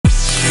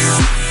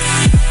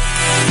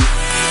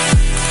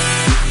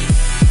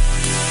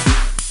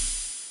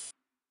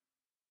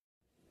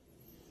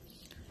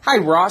Hi,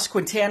 Ross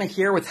Quintana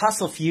here with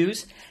Hustle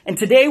Fuse, and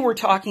today we're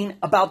talking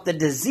about the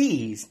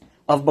disease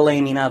of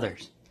blaming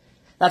others.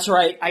 That's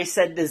right, I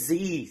said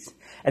disease.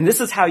 And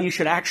this is how you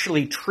should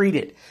actually treat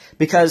it.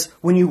 Because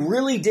when you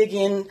really dig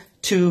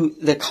into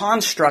the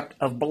construct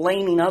of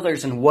blaming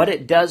others and what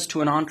it does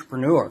to an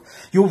entrepreneur,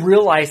 you'll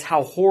realize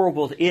how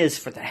horrible it is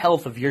for the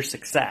health of your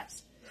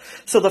success.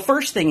 So the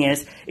first thing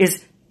is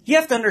you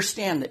have to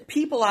understand that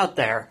people out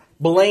there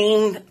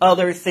blame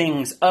other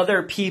things,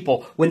 other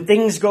people, when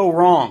things go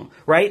wrong,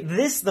 right?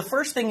 The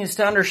first thing is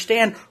to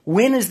understand,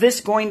 when is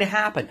this going to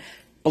happen?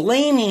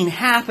 Blaming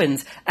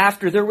happens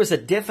after there was a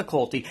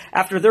difficulty,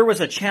 after there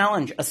was a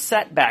challenge, a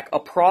setback, a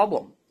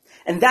problem.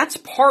 And that's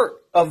part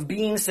of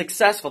being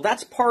successful.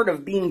 That's part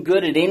of being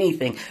good at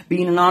anything.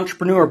 Being an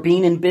entrepreneur,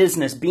 being in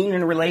business, being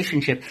in a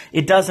relationship.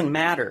 It doesn't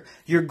matter.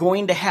 You're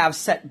going to have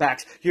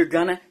setbacks. You're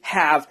going to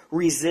have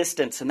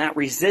resistance. And that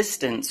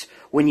resistance,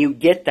 when you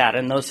get that,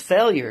 and those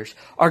failures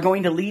are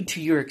going to lead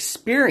to your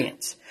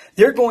experience.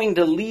 They're going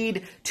to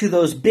lead to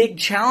those big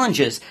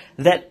challenges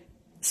that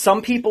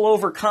some people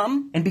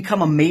overcome and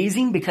become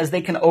amazing because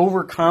they can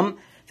overcome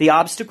the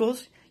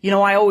obstacles. You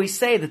know, I always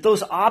say that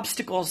those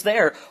obstacles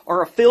there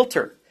are a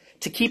filter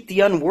to keep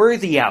the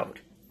unworthy out,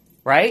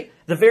 right?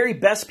 The very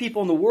best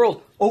people in the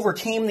world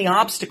overcame the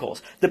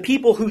obstacles. The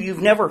people who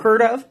you've never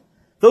heard of,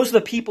 those are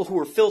the people who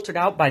are filtered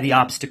out by the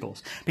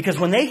obstacles. Because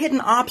when they hit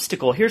an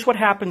obstacle, here's what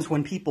happens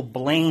when people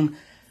blame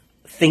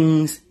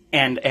things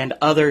and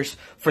others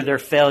for their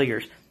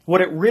failures.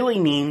 What it really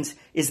means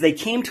is they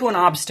came to an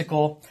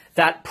obstacle,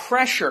 that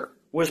pressure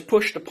was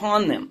pushed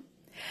upon them.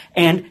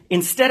 And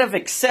instead of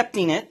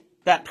accepting it,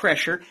 that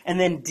pressure, and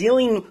then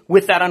dealing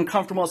with that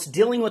uncomfortableness,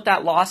 dealing with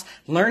that loss,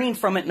 learning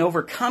from it and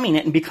overcoming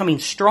it and becoming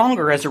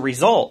stronger as a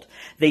result,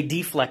 they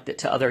deflect it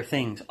to other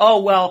things.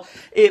 Oh, well,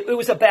 it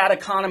was a bad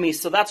economy,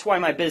 so that's why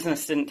my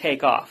business didn't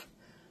take off.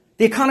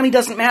 The economy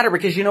doesn't matter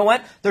because you know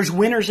what? There's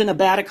winners in a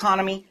bad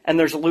economy and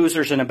there's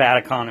losers in a bad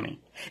economy.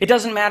 It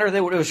doesn't matter that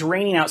it was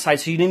raining outside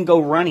so you didn't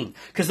go running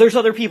because there's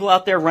other people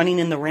out there running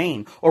in the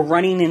rain or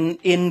running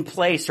in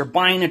place or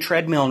buying a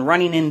treadmill and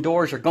running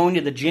indoors or going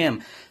to the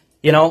gym.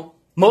 You know,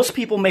 most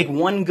people make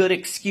one good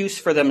excuse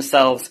for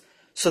themselves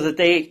so that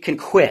they can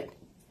quit.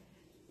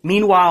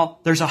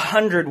 Meanwhile, there's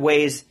 100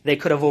 ways they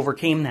could have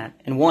overcame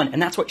that and won.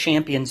 And that's what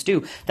champions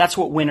do. That's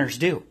what winners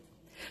do.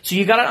 So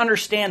you got to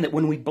understand that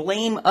when we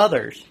blame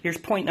others, here's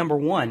point number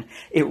one,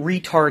 it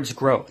retards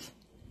growth,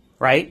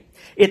 right?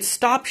 It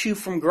stops you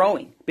from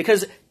growing.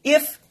 Because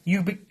if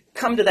you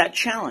come to that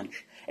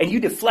challenge and you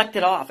deflect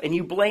it off and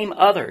you blame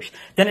others,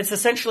 then it's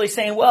essentially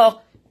saying,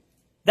 well,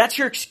 that's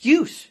your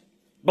excuse.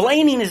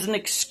 Blaming is an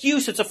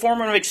excuse. It's a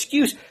form of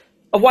excuse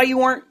of why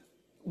you aren't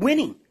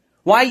winning,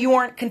 why you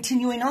aren't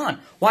continuing on,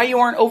 why you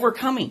aren't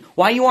overcoming,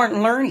 why you aren't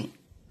learning.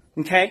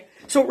 Okay?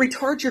 So it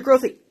retards your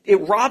growth.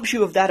 It robs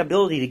you of that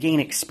ability to gain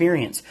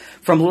experience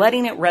from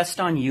letting it rest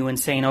on you and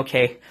saying,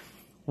 okay,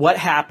 what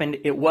happened?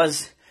 It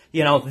was,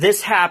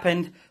 this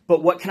happened,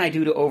 but what can I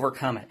do to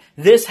overcome it?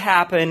 This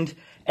happened,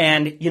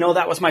 and,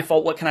 that was my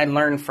fault. What can I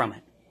learn from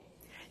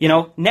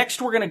it?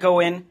 Next we're going to go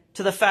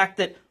into the fact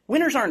that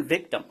winners aren't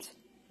victims.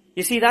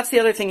 You see, that's the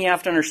other thing you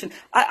have to understand.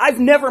 I've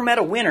never met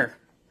a winner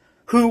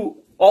who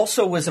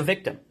also was a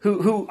victim,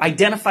 who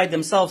identified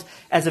themselves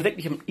as a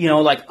victim,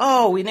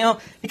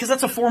 because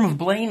that's a form of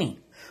blaming.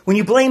 When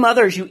you blame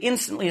others, you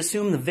instantly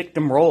assume the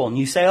victim role and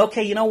you say,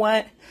 okay, you know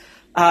what?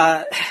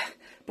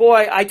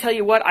 Boy, I tell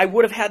you what, I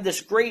would have had this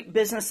great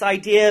business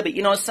idea,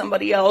 but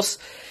somebody else,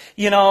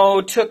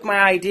 took my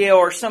idea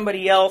or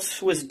somebody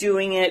else was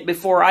doing it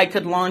before I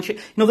could launch it.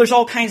 There's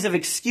all kinds of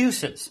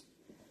excuses.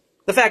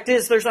 The fact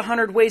is, there's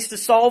 100 ways to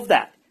solve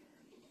that.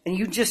 And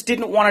you just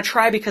didn't want to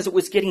try because it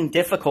was getting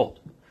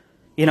difficult.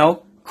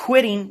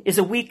 Quitting is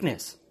a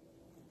weakness.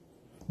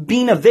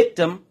 Being a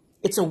victim,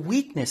 it's a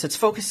weakness. It's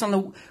focused on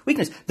the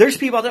weakness. There's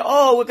people out there,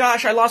 oh, well,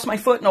 gosh, I lost my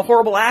foot in a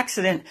horrible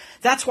accident.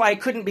 That's why I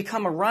couldn't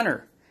become a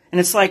runner.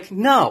 And it's like,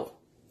 no,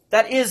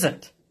 that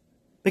isn't.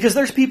 Because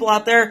there's people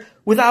out there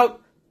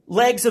without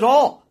legs at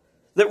all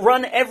that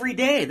run every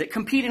day, that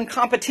compete in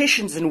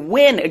competitions and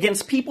win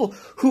against people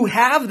who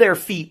have their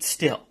feet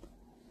still.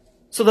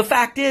 So the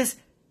fact is,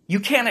 you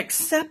can't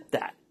accept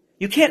that.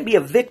 You can't be a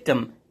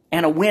victim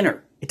and a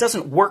winner. It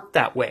doesn't work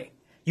that way.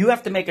 You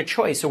have to make a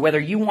choice of whether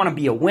you want to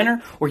be a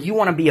winner or you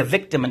want to be a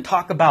victim and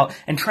talk about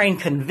and try and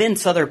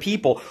convince other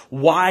people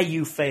why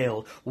you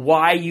failed,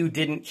 why you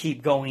didn't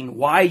keep going,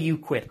 why you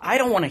quit. I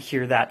don't want to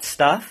hear that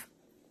stuff.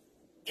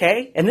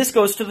 Okay? And this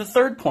goes to the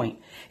third point,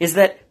 is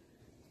that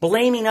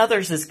blaming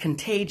others is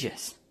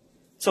contagious.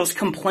 So it's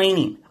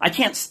complaining. I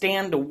can't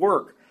stand to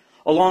work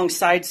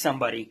alongside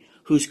somebody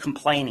who's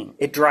complaining.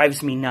 It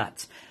drives me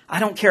nuts. I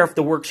don't care if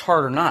the work's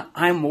hard or not.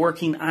 I'm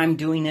working, I'm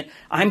doing it.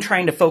 I'm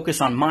trying to focus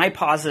on my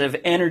positive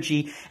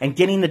energy and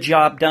getting the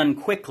job done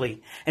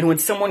quickly. And when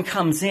someone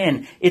comes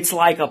in, it's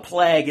like a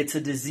plague, it's a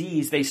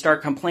disease. They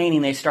start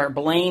complaining, they start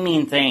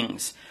blaming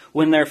things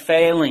when they're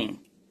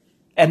failing.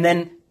 And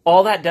then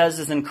all that does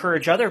is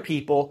encourage other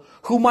people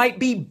who might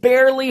be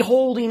barely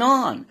holding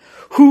on,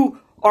 who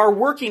are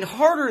working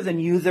harder than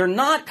you. They're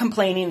not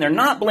complaining. They're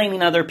not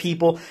blaming other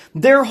people.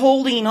 They're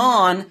holding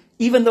on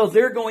even though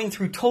they're going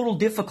through total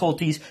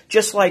difficulties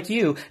just like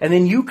you. And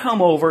then you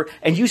come over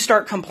and you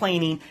start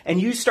complaining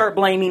and you start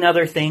blaming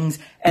other things.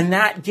 And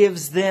that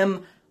gives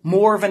them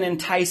more of an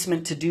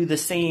enticement to do the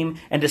same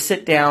and to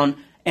sit down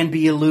and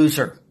be a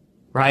loser,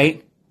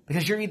 right?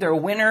 Because you're either a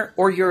winner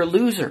or you're a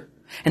loser.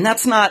 And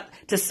that's not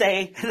to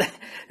say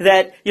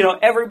that,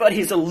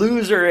 everybody's a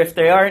loser if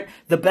they aren't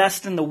the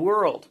best in the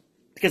world.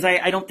 Because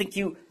I don't think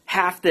you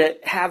have to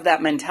have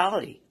that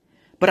mentality.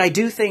 But I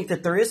do think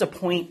that there is a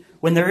point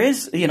when there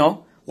is,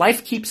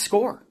 life keeps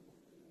score.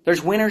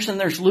 There's winners and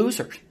there's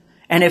losers.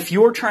 And if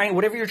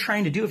whatever you're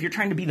trying to do, if you're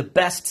trying to be the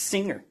best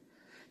singer,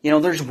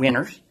 there's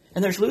winners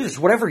and there's losers.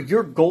 Whatever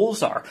your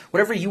goals are,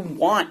 whatever you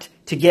want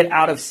to get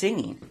out of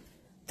singing,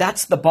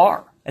 that's the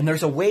bar. And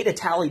there's a way to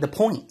tally the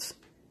points.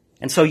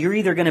 And so you're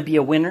either going to be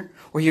a winner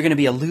or you're going to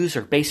be a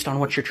loser based on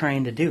what you're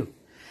trying to do.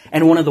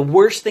 And one of the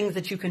worst things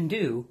that you can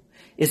do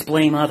is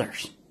blame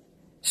others.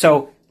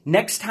 So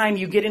next time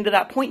you get into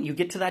that point, you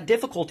get to that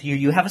difficulty, or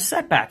you have a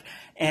setback,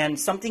 and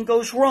something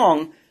goes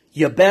wrong,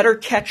 you better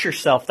catch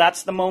yourself.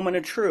 That's the moment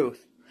of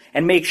truth.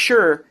 And make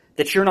sure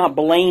that you're not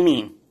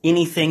blaming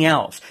anything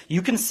else.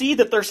 You can see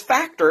that there's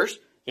factors.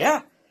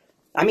 Yeah.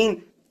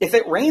 If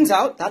it rains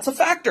out, that's a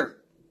factor.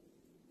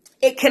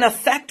 It can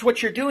affect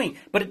what you're doing,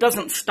 but it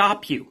doesn't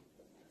stop you.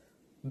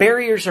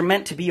 Barriers are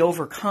meant to be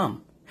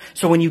overcome.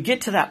 So when you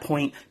get to that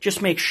point,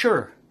 just make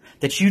sure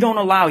that you don't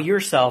allow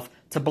yourself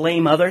to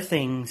blame other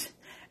things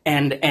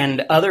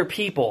and other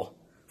people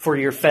for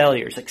your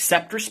failures.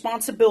 Accept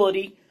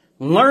responsibility,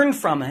 learn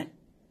from it,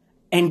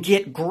 and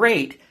get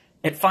great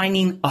at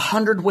finding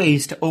 100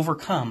 ways to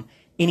overcome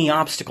any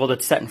obstacle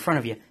that's set in front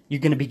of you.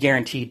 You're going to be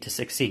guaranteed to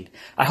succeed.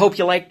 I hope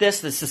you like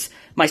this. This is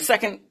my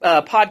second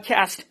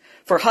podcast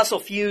for Hustle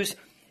Fuse.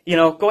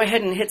 Go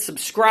ahead and hit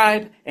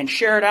subscribe and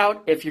share it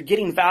out if you're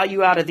getting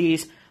value out of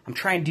these. I'm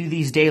trying to do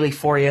these daily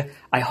for you.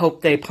 I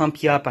hope they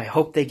pump you up. I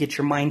hope they get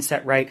your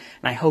mindset right.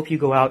 And I hope you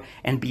go out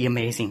and be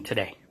amazing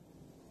today.